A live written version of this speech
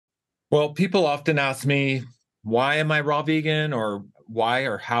Well, people often ask me, why am I raw vegan? Or why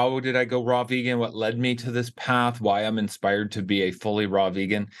or how did I go raw vegan? What led me to this path? Why I'm inspired to be a fully raw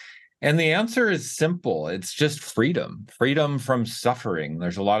vegan? And the answer is simple. It's just freedom, freedom from suffering.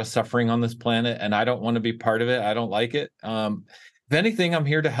 There's a lot of suffering on this planet, and I don't want to be part of it. I don't like it. If anything, I'm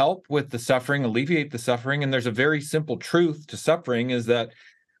here to help with the suffering, alleviate the suffering. And there's a very simple truth to suffering is that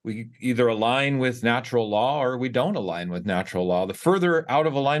we either align with natural law or we don't align with natural law. The further out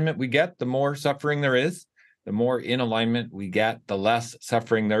of alignment we get, the more suffering there is. The more in alignment we get, the less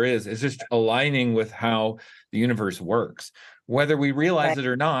suffering there is. It's just aligning with how the universe works. Whether we realize Right. it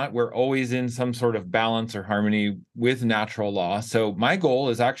or not, we're always in some sort of balance or harmony with natural law. So my goal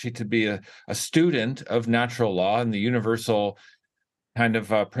is actually to be a student of natural law and the universal kind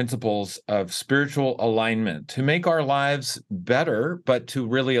of principles of spiritual alignment to make our lives better, but to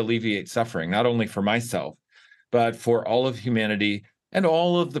really alleviate suffering, not only for myself, but for all of humanity and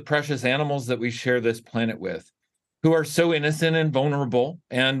all of the precious animals that we share this planet with, who are so innocent and vulnerable.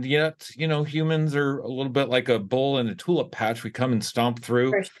 And yet, humans are a little bit like a bull in a tulip patch. We come and stomp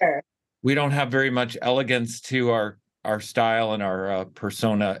through. For sure. We don't have very much elegance to our style and our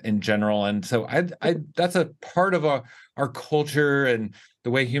persona in general, and so I that's a part of our culture and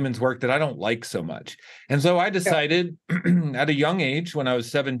the way humans work that I don't like so much. And so I Sure. decided at a young age, when I was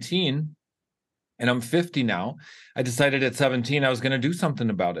 17, and I'm 50 now, I decided at 17 I was going to do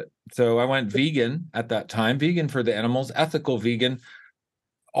something about it. So I went vegan at that time, vegan for the animals, ethical vegan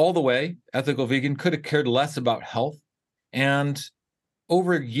all the way, ethical vegan, could have cared less about health. And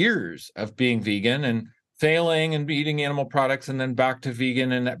over years of being vegan and failing and eating animal products and then back to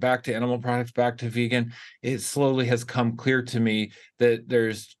vegan and back to animal products, back to vegan, it slowly has come clear to me that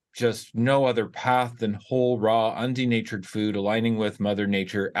there's just no other path than whole, raw, undenatured food aligning with Mother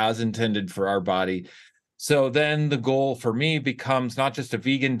Nature as intended for our body. So then the goal for me becomes not just a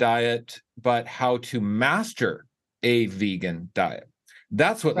vegan diet, but how to master a vegan diet.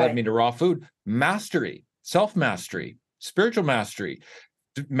 That's what led Right. me to raw food mastery, self mastery, spiritual mastery,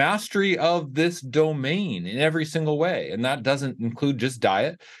 mastery of this domain in every single way. And that doesn't include just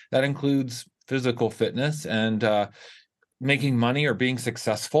diet, that includes physical fitness and making money or being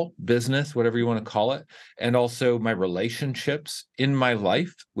successful, business, whatever you want to call it. And also my relationships in my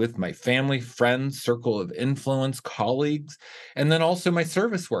life with my family, friends, circle of influence, colleagues, and then also my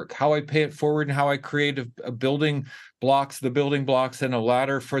service work, how I pay it forward and how I create a building blocks, the building blocks and a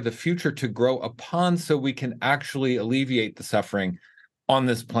ladder for the future to grow upon so we can actually alleviate the suffering on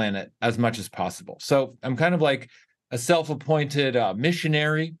this planet as much as possible. So I'm kind of like a self-appointed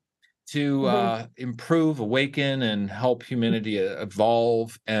missionary to Hmm. improve, awaken, and help humanity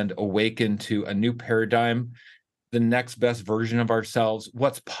evolve and awaken to a new paradigm, the next best version of ourselves,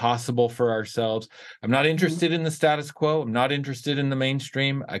 what's possible for ourselves. I'm not Hmm. interested in the status quo. I'm not interested in the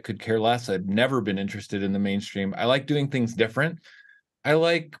mainstream. I could care less. I've never been interested in the mainstream. I like doing things different. I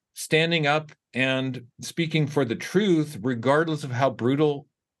like standing up and speaking for the truth, regardless of how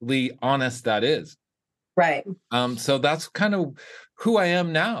brutally honest that is. Right. So that's kind of who I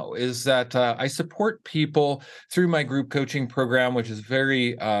am now, is that I support people through my group coaching program, which is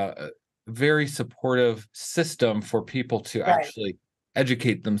very supportive system for people to Right. actually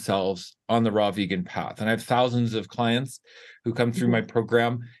educate themselves on the raw vegan path. And I have thousands of clients who come through my Hmm.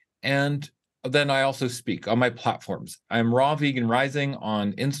 program. And then I also speak on my platforms. I'm Raw Vegan Rising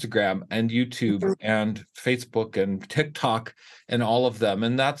on Instagram and YouTube Hmm. and Facebook and TikTok and all of them.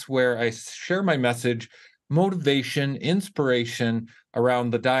 And that's where I share my message, motivation, inspiration around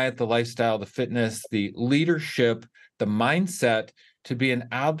the diet, the lifestyle, the fitness, the leadership, the mindset to be an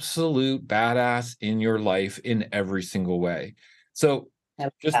absolute badass in your life in every single way. So, I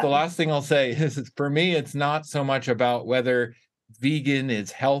love just the that. last thing I'll say is for me, it's not so much about whether vegan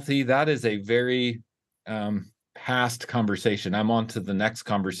is healthy. That is a very past conversation. I'm on to the next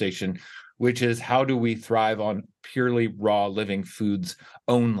conversation, which is how do we thrive on purely raw living foods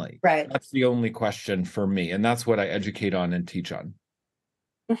only? Right. That's the only question for me. And that's what I educate on and teach on.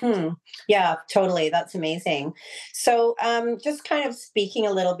 Hmm. Yeah, totally. That's amazing. So, just kind of speaking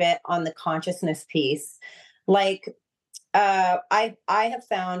a little bit on the consciousness piece, like I have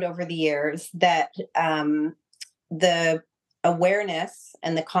found over the years that the awareness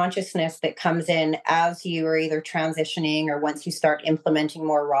and the consciousness that comes in as you are either transitioning or once you start implementing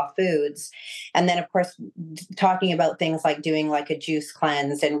more raw foods, and then of course talking about things like doing like a juice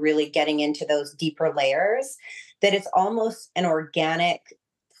cleanse and really getting into those deeper layers, that it's almost an organic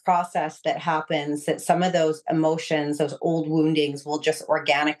process that happens, that some of those emotions, those old woundings will just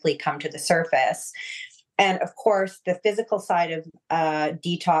organically come to the surface. And of course, the physical side of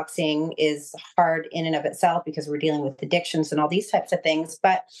detoxing is hard in and of itself because we're dealing with addictions and all these types of things.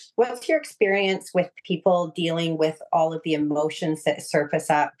 But what's your experience with people dealing with all of the emotions that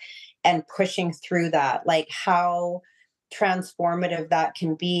surface up and pushing through that? Like how transformative that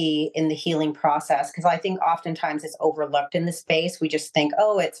can be in the healing process? Because I think oftentimes it's overlooked in the space. We just think,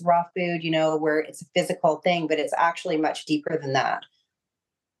 oh, it's raw food, where it's a physical thing, but it's actually much deeper than that.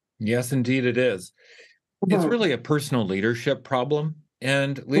 Yes, indeed, it is. It's Mhm. really a personal leadership problem,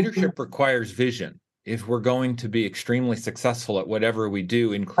 and Mhm. leadership requires vision if we're going to be extremely successful at whatever we do,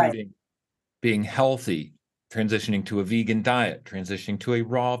 Right. including being healthy, transitioning to a vegan diet, transitioning to a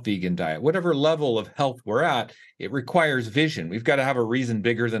raw vegan diet, whatever level of health we're at, it requires vision. We've got to have a reason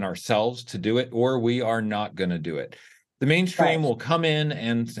bigger than ourselves to do it, or we are not going to do it. The mainstream Right. will come in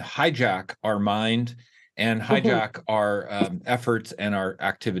and hijack our mind and Mhm. hijack our efforts and our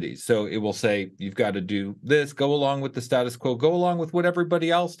activities. So it will say, you've got to do this, go along with the status quo, go along with what everybody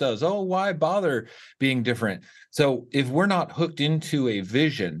else does. Oh, why bother being different? So if we're not hooked into a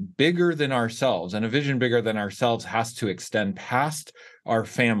vision bigger than ourselves, and a vision bigger than ourselves has to extend past our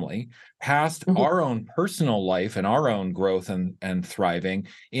family, past Mhm. our own personal life and our own growth and thriving,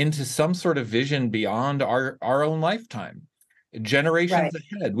 into some sort of vision beyond our own lifetime, generations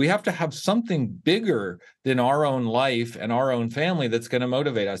Right. ahead. We have to have something bigger than our own life and our own family that's going to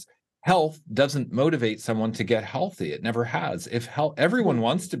motivate us. Health doesn't motivate someone to get healthy. It never has. If health, everyone Mhm.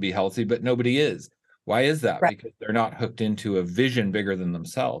 wants to be healthy, but nobody is. Why is that? Right. Because they're not hooked into a vision bigger than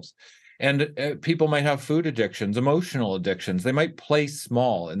themselves. And people might have food addictions, emotional addictions. They might play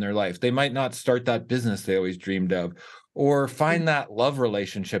small in their life. They might not start that business they always dreamed of, or Mhm. find that love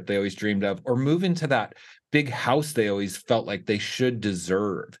relationship they always dreamed of, or move into that big house they always felt like they should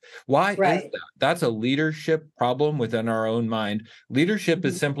deserve. Why is Right. that? That's a leadership problem within our own mind. Leadership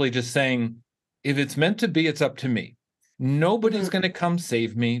is Mhm. simply just saying, if it's meant to be, it's up to me. Nobody's Mhm. going to come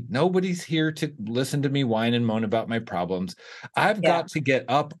save me. Nobody's here to listen to me whine and moan about my problems. I've Yeah. got to get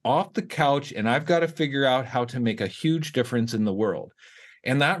up off the couch and I've got to figure out how to make a huge difference in the world.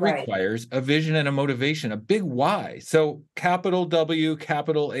 And that Right. requires a vision and a motivation, a big why. So, capital W,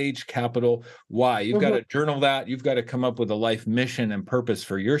 capital H, capital why. You've got Mhm. to journal that. You've got to come up with a life mission and purpose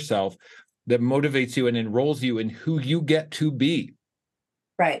for yourself that motivates you and enrolls you in who you get to be.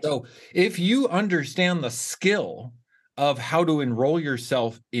 Right. So if you understand the skill of how to enroll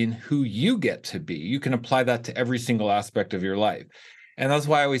yourself in who you get to be, you can apply that to every single aspect of your life. And that's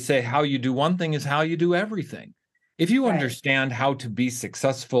why I always say how you do one thing is how you do everything. If you Right. understand how to be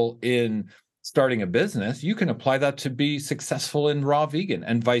successful in starting a business, you can apply that to be successful in raw vegan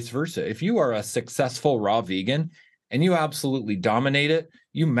and vice versa. If you are a successful raw vegan and you absolutely dominate it,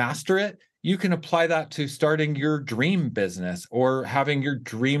 you master it, you can apply that to starting your dream business or having your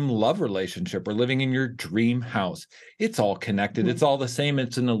dream love relationship or living in your dream house. It's all connected. Mhm. It's all the same.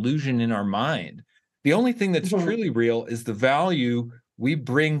 It's an illusion in our mind. The only thing that's Mhm. truly real is the value we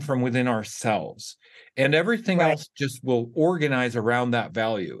bring from within ourselves. And everything Right. else just will organize around that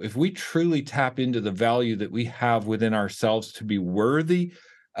value. If we truly tap into the value that we have within ourselves to be worthy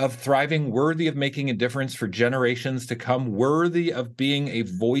of thriving, worthy of making a difference for generations to come, worthy of being a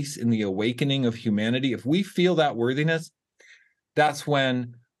voice in the awakening of humanity, if we feel that worthiness, that's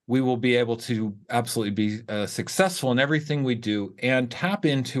when we will be able to absolutely be successful in everything we do and tap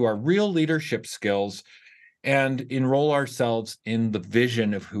into our real leadership skills and enroll ourselves in the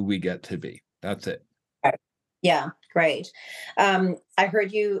vision of who we get to be. That's it. Right. Yeah. Great. I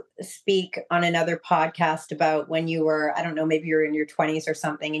heard you speak on another podcast about when you were, I don't know, maybe you were in your 20s or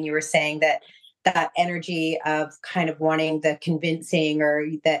something, and you were saying that that energy of kind of wanting the convincing, or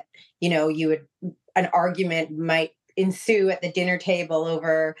that, you would, an argument might ensue at the dinner table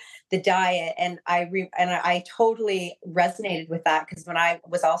over the diet. And I totally resonated with that, because when I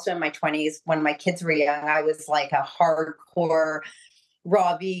was also in my 20s, when my kids were young, I was like a hardcore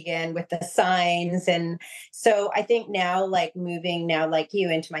raw vegan with the signs. And so I think now, like moving now, like you,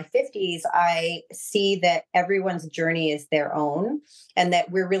 into my 50s, I see that everyone's journey is their own, and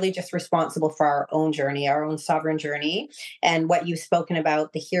that we're really just responsible for our own journey, our own sovereign journey. And what you've spoken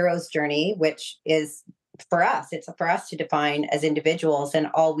about, the hero's journey, which is for us, it's for us to define as individuals, and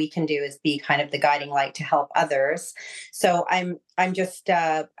all we can do is be kind of the guiding light to help others. So I'm just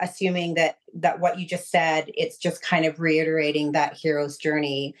assuming that what you just said, it's just kind of reiterating that hero's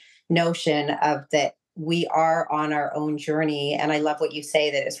journey notion of that we are on our own journey. And I love what you say,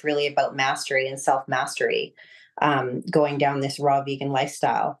 that it's really about mastery and self mastery, going down this raw vegan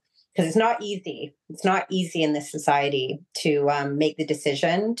lifestyle, because it's not easy. It's not easy in this society to make the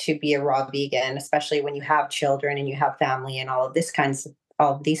decision to be a raw vegan, especially when you have children and you have family and all of these kinds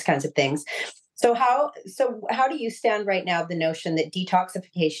of things. So how do you stand right now, the notion that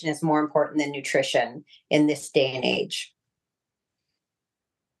detoxification is more important than nutrition in this day and age?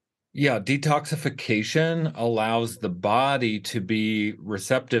 Yeah, detoxification allows the body to be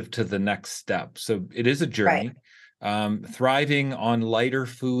receptive to the next step. So it is a Right. journey. Thriving on lighter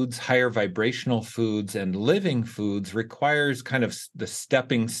foods, higher vibrational foods, and living foods requires kind of the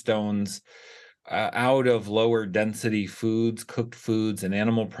stepping stones out of lower density foods, cooked foods, and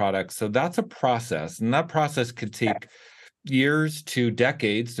animal products. So that's a process, and that process could take years to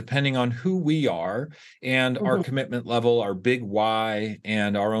decades, depending on who we are and our Mhm. commitment level, our big why,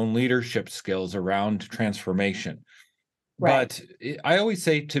 and our own leadership skills around transformation. Right. But I always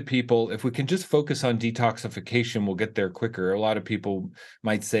say to people, if we can just focus on detoxification, we'll get there quicker. A lot of people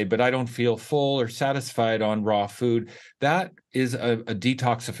might say, but I don't feel full or satisfied on raw food. That is a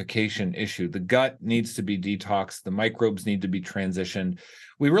detoxification issue. The gut needs to be detoxed, the microbes need to be transitioned.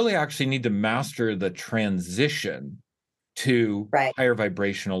 We really actually need to master the transition to Right. higher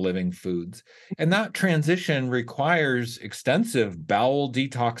vibrational living foods. And that transition requires extensive bowel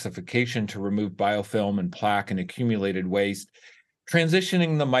detoxification to remove biofilm and plaque and accumulated waste,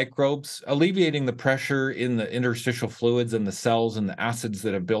 transitioning the microbes, alleviating the pressure in the interstitial fluids and the cells and the acids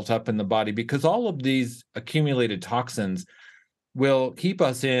that have built up in the body, because all of these accumulated toxins will keep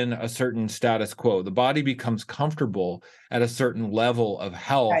us in a certain status quo. The body becomes comfortable at a certain level of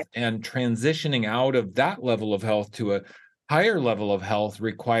health, Right. and transitioning out of that level of health to a higher level of health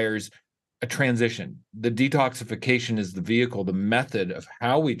requires a transition. The detoxification is the vehicle, the method of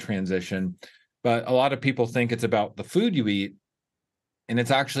how we transition. But a lot of people think it's about the food you eat, and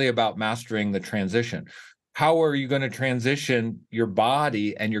it's actually about mastering the transition. How are you going to transition your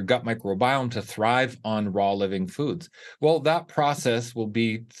body and your gut microbiome to thrive on raw living foods? Well, that process will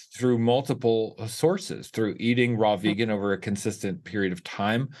be through multiple sources, through eating raw vegan over a consistent period of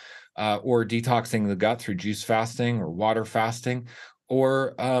time, or detoxing the gut through juice fasting or water fasting,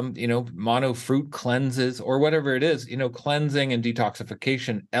 or mono fruit cleanses, or whatever it is. Cleansing and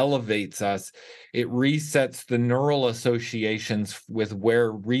detoxification elevates us. It resets the neural associations with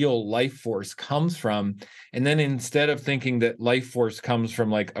where real life force comes from. And then instead of thinking that life force comes from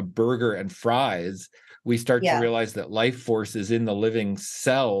like a burger and fries, we start to Yeah. realize that life force is in the living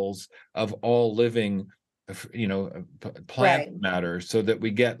cells of all living plant Right. matter, so that we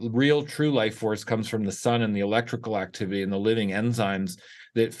get real true life force comes from the sun and the electrical activity and the living enzymes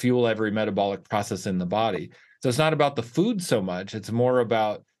that fuel every metabolic process in the body. So it's not about the food so much, it's more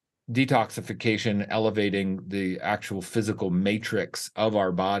about detoxification elevating the actual physical matrix of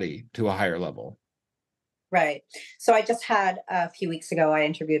our body to a higher level. Right. So I just had a few weeks ago, I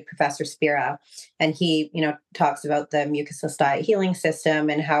interviewed Professor Spira, and he, talks about the mucusless diet healing system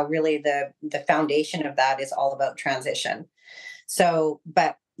and how really the foundation of that is all about transition. So,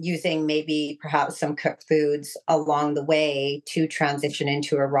 but using maybe perhaps some cooked foods along the way to transition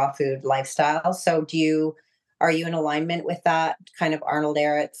into a raw food lifestyle. So, are you in alignment with that kind of Arnold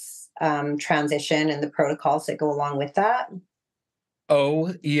Ehret's transition and the protocols that go along with that?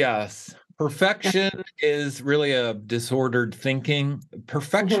 Oh, yes. Perfection is really a disordered thinking. Mhm.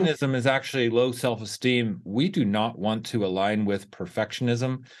 Perfectionism is actually low self esteem. We do not want to align with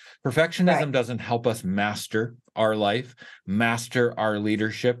perfectionism. Right. Perfectionism doesn't help us master our life, master our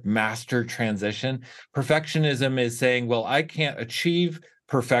leadership, master transition. Perfectionism is saying, well, I can't achieve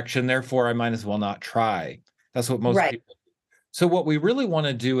perfection, therefore I might as well not try. That's what most Right. people. So, what we really want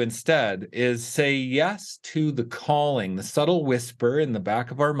to do instead is say yes to the calling, the subtle whisper in the back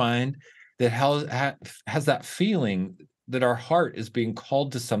of our mind that has that feeling that our heart is being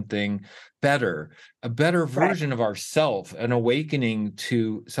called to something better, a better Right. version of ourself, an awakening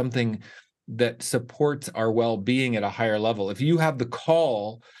to something that supports our well being at a higher level. If you have the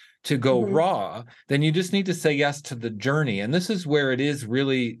call to go Mhm. raw, then you just need to say yes to the journey. And this is where it is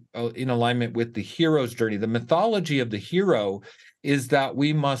really in alignment with the hero's journey. The mythology of the hero is that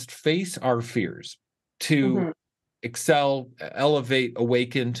we must face our fears to Mhm. excel, elevate,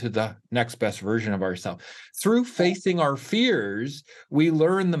 awaken to the next best version of ourselves. Through facing our fears, we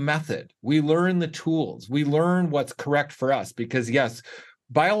learn the method, we learn the tools, we learn what's correct for us. Because, yes,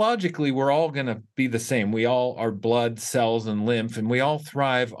 biologically, we're all going to be the same. We all are blood, cells, and lymph, and we all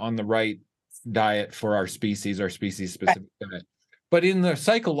thrive on the right diet for our species Right. specific diet. But in the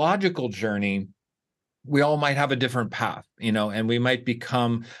psychological journey, we all might have a different path, and we might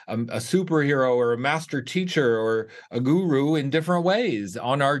become a superhero or a master teacher or a guru in different ways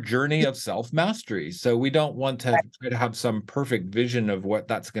on our journey of self mastery. So we don't want to Right. try to have some perfect vision of what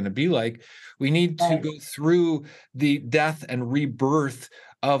that's going to be like. We need to Right. go through the death and rebirth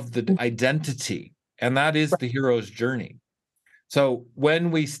of the identity, and that is the hero's journey. So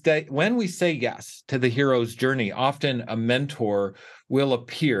when we say yes to the hero's journey, often a mentor will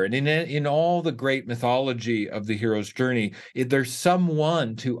appear. And in all the great mythology of the hero's journey, there's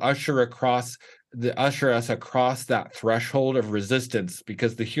someone to usher us across that threshold of resistance,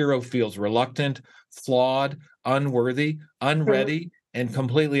 because the hero feels reluctant, flawed, unworthy, Mhm. unready, and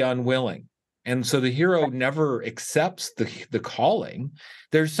completely unwilling. And so the hero never accepts the calling.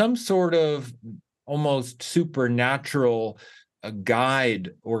 There's some sort of almost supernatural a guide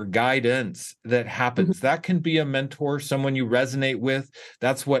or guidance that Mhm. happens. That can be a mentor, someone you resonate with.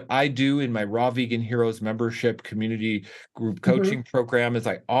 That's what I do in my Raw Vegan Heroes membership community group Mhm. coaching program, is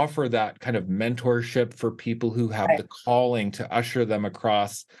I offer that kind of mentorship for people who have Right. the calling to usher them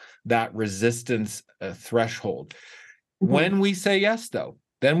across that resistance threshold. Mhm. When we say yes, though,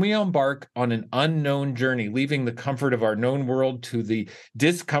 then we embark on an unknown journey, leaving the comfort of our known world to the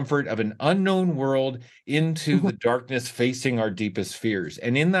discomfort of an unknown world, into Mhm. the darkness facing our deepest fears.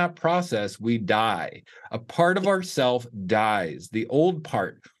 And in that process, we die. A part of ourself dies, the old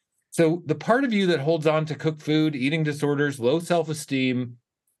part. So the part of you that holds on to cooked food, eating disorders, low self-esteem,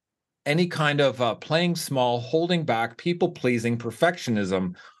 any kind of playing small, holding back, people pleasing,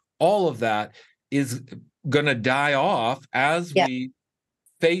 perfectionism, all of that is going to die off as Yeah. we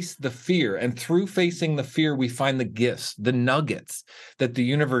face the fear. And through facing the fear, we find the gifts, the nuggets that the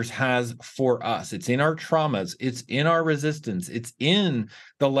universe has for us. It's in our traumas, it's in our resistance, it's in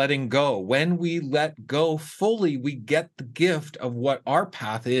the letting go. When we let go fully, we get the gift of what our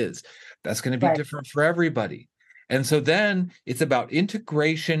path is. That's going to be Right. different for everybody. And so then it's about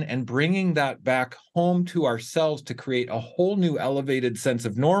integration and bringing that back home to ourselves to create a whole new elevated sense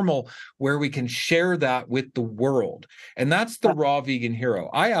of normal, where we can share that with the world. And that's the Raw Vegan Hero.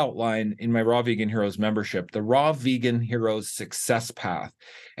 I outline in my Raw Vegan Heroes membership the Raw Vegan Heroes success path.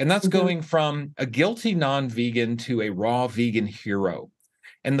 And that's Mhm. going from a guilty non-vegan to a raw vegan hero.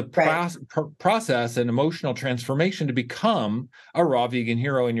 And the Right. process and emotional transformation to become a raw vegan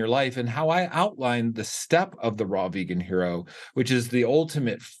hero in your life, and how I outline the step of the raw vegan hero, which is the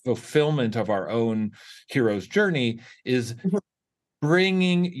ultimate fulfillment of our own hero's journey, is Mhm.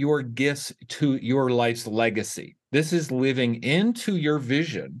 bringing your gifts to your life's legacy. This is living into your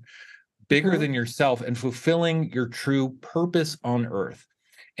vision, bigger Mhm. than yourself, and fulfilling your true purpose on earth.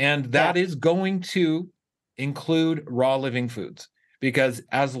 And Yeah. that is going to include raw living foods, because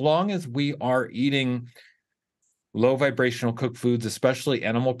as long as we are eating low vibrational cooked foods, especially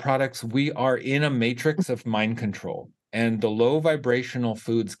animal products, we are in a matrix of mind control. And the low vibrational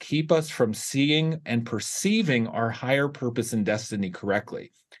foods keep us from seeing and perceiving our higher purpose and destiny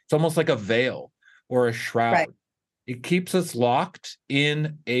correctly. It's almost like a veil or a Right. shroud. It keeps us locked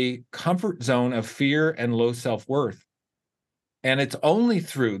in a comfort zone of fear and low self worth. And it's only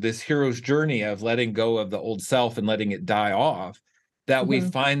through this hero's journey of letting go of the old self and letting it die off that we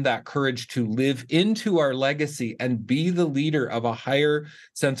Mhm. find that courage to live into our legacy and be the leader of a higher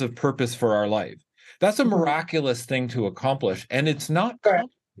sense of purpose for our life. That's a Mhm. miraculous thing to accomplish. And it's not Sure.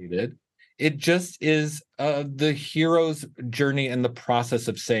 complicated. It just is the hero's journey and the process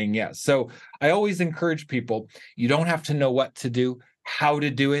of saying yes. So I always encourage people, you don't have to know what to do, how to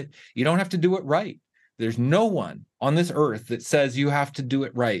do it. You don't have to do it right. There's no one on this earth that says you have to do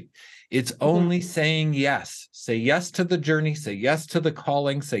it right. It's Mhm. only saying yes. Say yes to the journey, say yes to the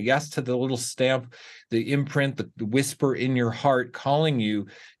calling, say yes to the little stamp, the imprint, the whisper in your heart calling you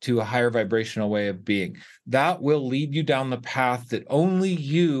to a higher vibrational way of being. That will lead you down the path that only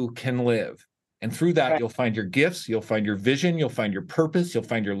you can live. And through that, Right. you'll find your gifts, you'll find your vision, you'll find your purpose, you'll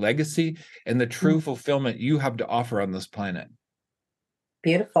find your legacy, and the true Mhm. fulfillment you have to offer on this planet.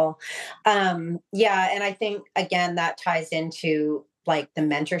 Beautiful. Yeah, and I think again that ties into like the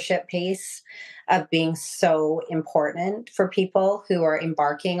mentorship piece of being so important for people who are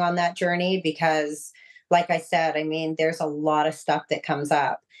embarking on that journey, because like I said, I mean, there's a lot of stuff that comes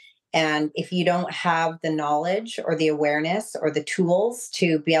up. And if you don't have the knowledge or the awareness or the tools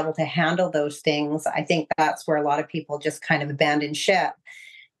to be able to handle those things, I think that's where a lot of people just kind of abandon ship.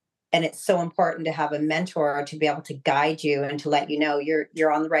 And it's so important to have a mentor to be able to guide you and to let you know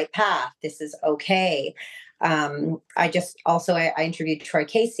you're on the right path. This is okay. I just also I interviewed Troy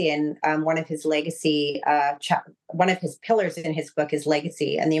Casey, and one of his legacy one of his pillars in his book is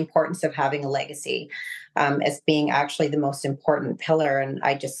legacy, and the importance of having a legacy as being actually the most important pillar. And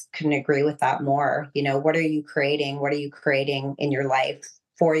I just couldn't agree with that more. You know, what are you creating? What are you creating in your life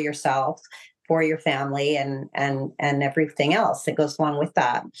for yourself, for your family, and everything else that goes along with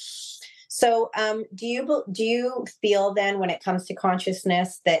that? So, do you feel then, when it comes to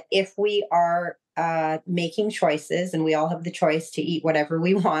consciousness, that if we are making choices, and we all have the choice to eat whatever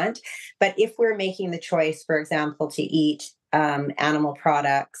we want. But if we're making the choice, for example, to eat animal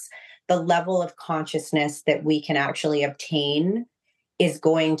products, the level of consciousness that we can actually obtain is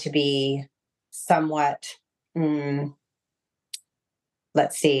going to be somewhat, mm,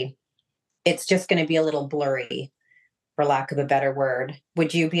 let's see, it's just going to be a little blurry, for lack of a better word.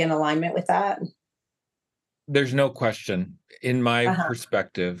 Would you be in alignment with that? There's no question in my Uh-huh.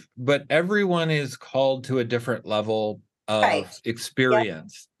 perspective, but everyone is called to a different level Right. of Yep.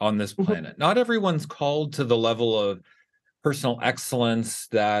 experience on this Mhm. planet. Not everyone's called to the level of personal excellence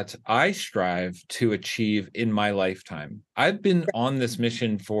that I strive to achieve in my lifetime. I've been on this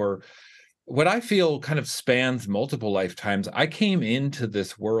mission for what I feel kind of spans multiple lifetimes. I came into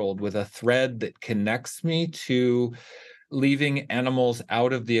this world with a thread that connects me to leaving animals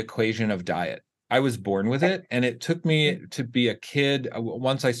out of the equation of diet. I was born with it, and it took me to be a kid.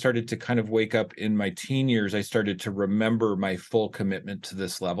 Once I started to kind of wake up in my teen years, I started to remember my full commitment to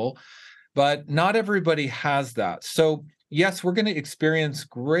this level. But not everybody has that. So, yes, we're going to experience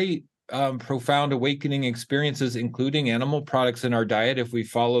great, profound awakening experiences, including animal products in our diet if we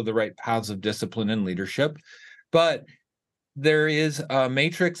follow the right paths of discipline and leadership. But there is a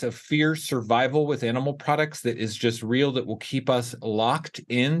matrix of fear survival with animal products that is just real, that will keep us locked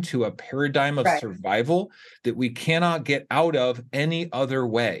into a paradigm of Right. survival that we cannot get out of any other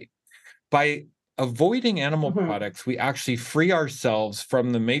way. By avoiding animal Mhm. products, we actually free ourselves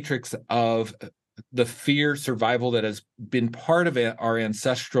from the matrix of the fear survival that has been part of our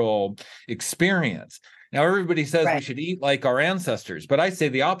ancestral experience. Now, everybody says we Right. should eat like our ancestors, but I say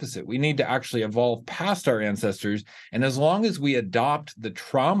the opposite. We need to actually evolve past our ancestors. And as long as we adopt the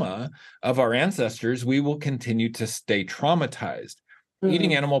trauma of our ancestors, we will continue to stay traumatized.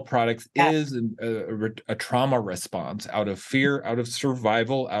 Eating Mm. animal products Yeah. is a trauma response out of fear, out of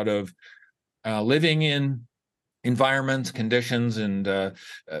survival, out of living in environments, conditions, and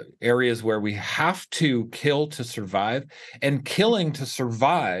areas where we have to kill to survive. And killing to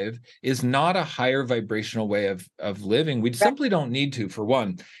survive is not a higher vibrational way of living. We Right. simply don't need to, for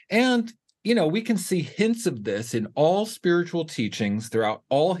one. And we can see hints of this in all spiritual teachings throughout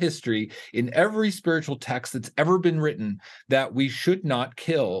all history, in every spiritual text that's ever been written, that we should not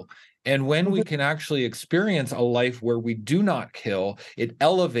kill. And when Mhm. we can actually experience a life where we do not kill, it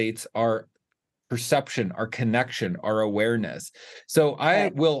elevates our perception, our connection, our awareness. So I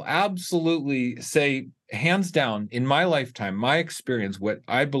Right. will absolutely say, hands down, in my lifetime, my experience, what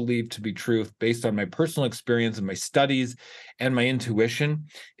I believe to be truth based on my personal experience and my studies and my intuition,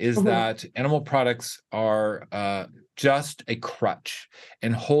 is Mhm. that animal products are just a crutch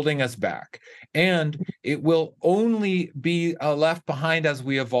and holding us back. And it will only be left behind as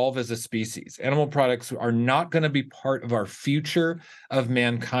we evolve as a species. Animal products are not going to be part of our future of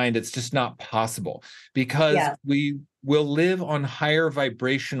mankind. It's just not possible, because Yeah. we will live on higher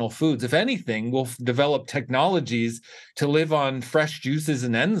vibrational foods. If anything, we'll develop technologies to live on fresh juices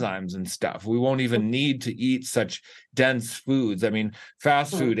and enzymes and stuff. We won't even need to eat such dense foods. I mean,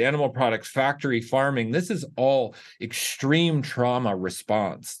 fast Mhm. food, animal products, factory farming, this is all extreme trauma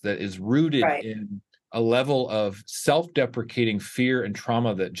response that is rooted Right. in a level of self-deprecating fear and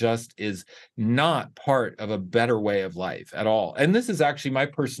trauma that just is not part of a better way of life at all. And this is actually my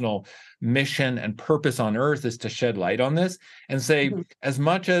personal mission and purpose on earth, is to shed light on this and say, Mhm. as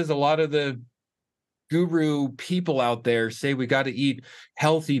much as a lot of the guru people out there say we got to eat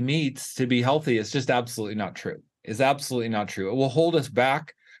healthy meats to be healthy, it's just absolutely not true. It's absolutely not true. It will hold us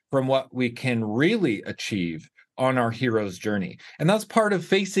back from what we can really achieve on our hero's journey. And that's part of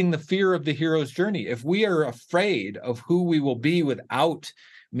facing the fear of the hero's journey. If we are afraid of who we will be without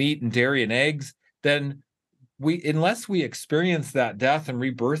meat and dairy and eggs, then unless we experience that death and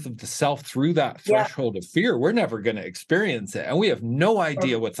rebirth of the self through that Yeah. threshold of fear, we're never going to experience it. And we have no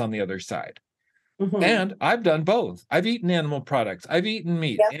idea what's on the other side. Mhm. And I've done both. I've eaten animal products, I've eaten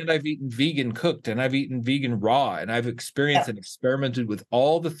meat, Yep. and I've eaten vegan cooked, and I've eaten vegan raw, and I've experienced Yep. and experimented with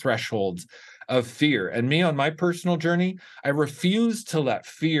all the thresholds of fear. And me, on my personal journey, I refuse to let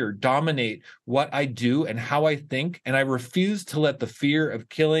fear dominate what I do and how I think. And I refuse to let the fear of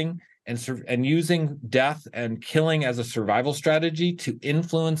killing and using death and killing as a survival strategy to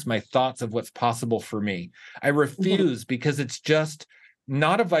influence my thoughts of what's possible for me. I Mhm. refuse, because it's just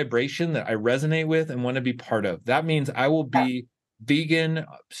not a vibration that I resonate with and want to be part of. That means I will Yeah. be vegan,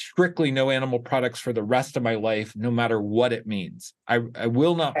 strictly no animal products for the rest of my life, no matter what it means. I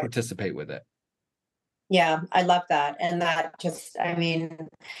will not Right. participate with it. Yeah, I love that. And that just, I mean,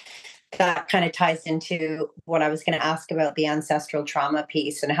 that kind of ties into what I was going to ask about the ancestral trauma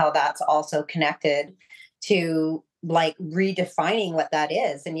piece and how that's also connected to like redefining what that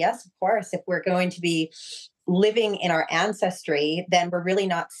is. And yes, of course, if we're going to be living in our ancestry, then we're really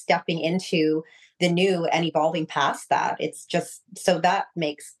not stepping into the new and evolving past that. It's just, so that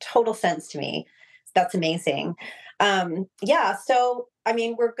makes total sense to me. That's amazing. Yeah. So, I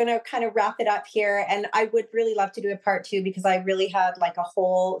mean, we're going to kind of wrap it up here. And I would really love to do a part two, because I really had like a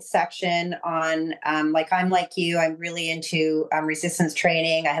whole section on, like, I'm like you, I'm really into resistance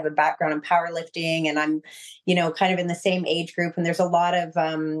training. I have a background in powerlifting, and I'm, kind of in the same age group. And there's a lot of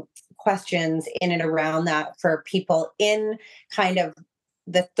questions in and around that for people in kind of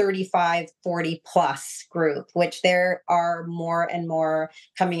the 35, 40 plus group, which there are more and more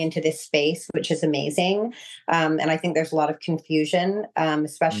coming into this space, which is amazing. And I think there's a lot of confusion, Mm.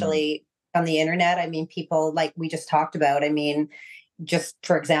 especially on the internet. I mean, people, like we just talked about, I mean, just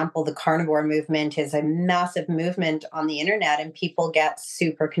for example, the carnivore movement is a massive movement on the internet, and people get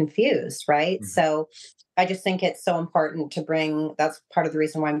super confused, right? Mhm. So I just think it's so important to bring, that's part of the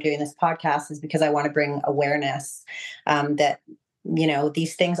reason why I'm doing this podcast, is because I want to bring awareness, that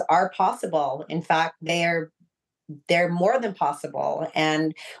these things are possible. In fact, they're more than possible.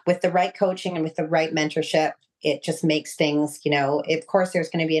 And with the right coaching and with the right mentorship, it just makes things, of course,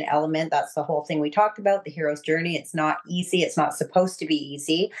 there's going to be an element. That's the whole thing we talked about, the hero's journey. It's not easy. It's not supposed to be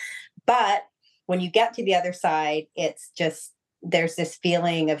easy. But when you get to the other side, it's just, there's this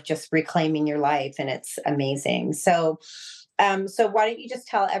feeling of just reclaiming your life, and it's amazing. So why don't you just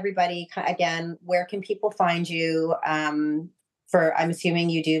tell everybody again, where can people find you? I'm assuming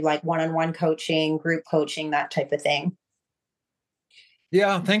you do like one-on-one coaching, group coaching, that type of thing.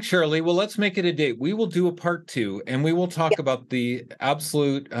 Yeah, thanks, Shirley. Well, let's make it a date. We will do a part two, and we will Yeah, talk about the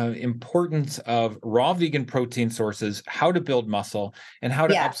absolute importance of raw vegan protein sources, how to build muscle, and how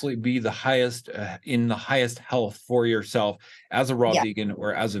to yeah, absolutely be the highest in the highest health for yourself as a raw yeah. vegan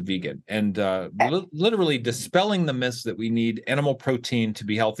or as a vegan, and Okay. literally dispelling the myths that we need animal protein to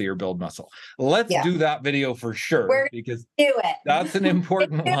be healthy or build muscle. Let's Yeah, do that video for sure, we're because gonna do it. that's an Stay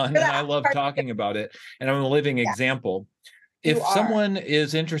important tuned one, for and I that love part two. talking about it, and I'm a living Yeah, example. you If are. someone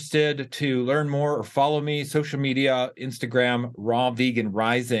is interested to learn more or follow me, social media, Instagram, Raw Vegan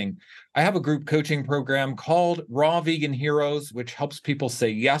Rising, I have a group coaching program called Raw Vegan Heroes, which helps people say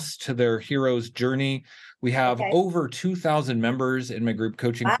yes to their hero's journey. We have Okay. over 2,000 members in my group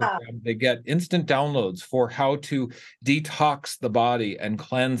coaching Wow. program. They get instant downloads for how to detox the body and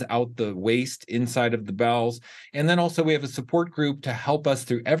cleanse out the waste inside of the bowels. And then also, we have a support group to help us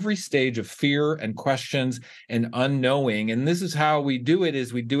through every stage of fear and questions and unknowing. And this is how we do it,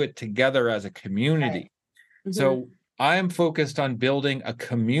 is we do it together as a Right. community. Mm-hmm. So I am focused on building a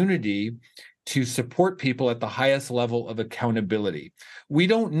community to support people at the highest level of accountability. We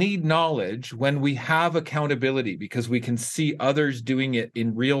don't need knowledge when we have accountability, because we can see others doing it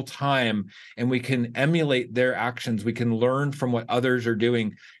in real time and we can emulate their actions. We can learn from what others are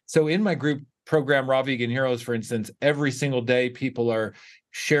doing. So in my group program, Raw Vegan Heroes, for instance, every single day people are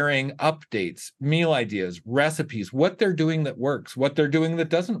sharing updates, meal ideas, recipes, what they're doing that works, what they're doing that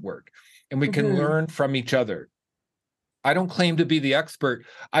doesn't work. And we can Mm-hmm. learn from each other. I don't claim to be the expert.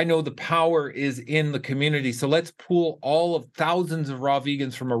 I know the power is in the community. So let's pool all of thousands of raw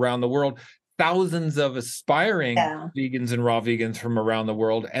vegans from around the world, thousands of aspiring Yeah. vegans and raw vegans from around the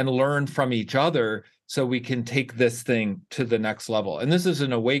world, and learn from each other so we can take this thing to the next level. And this is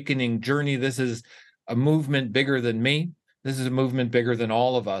an awakening journey. This is a movement bigger than me. This is a movement bigger than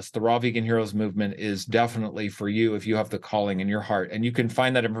all of us. The Raw Vegan Heroes movement is definitely for you if you have the calling in your heart. And you can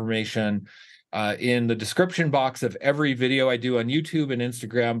find that information in the description box of every video I do on YouTube and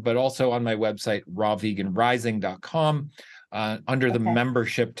Instagram, but also on my website, rawveganrising.com, under the Okay.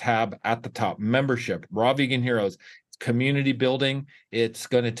 membership tab at the top. Membership, Raw Vegan Heroes. It's community building. It's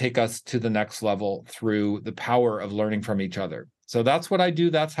going to take us to the next level through the power of learning from each other. So that's what I do.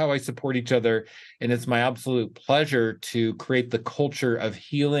 That's how I support each other. And it's my absolute pleasure to create the culture of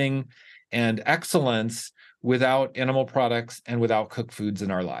healing and excellence without animal products and without cooked foods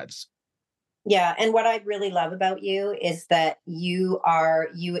in our lives. Yeah, and what I really love about you is that you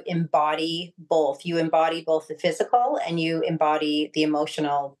embody both. You embody both the physical, and you embody the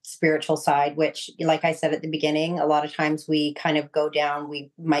emotional, spiritual side, which, like I said at the beginning, a lot of times we kind of go down, we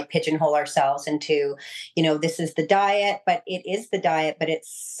might pigeonhole ourselves into, this is the diet, but it is the diet, but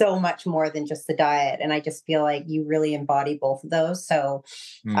it's so much more than just the diet. And I just feel like you really embody both of those. So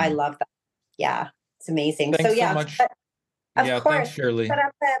I Mm. love that. Yeah, it's amazing. So Thanks so yeah, much. of Yeah, thanks, course, Shirley. set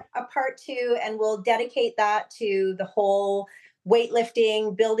up a part two, and we'll dedicate that to the whole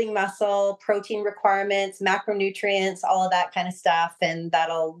weightlifting, building muscle, protein requirements, macronutrients, all of that kind of stuff. And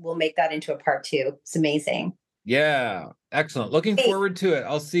we'll make that into a part two. It's amazing. Yeah, excellent. Looking Hey, forward to it.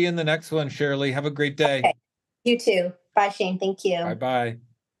 I'll see you in the next one, Shirley. Have a great day. okay. You too. Bye, Shane. Thank Bye you. bye.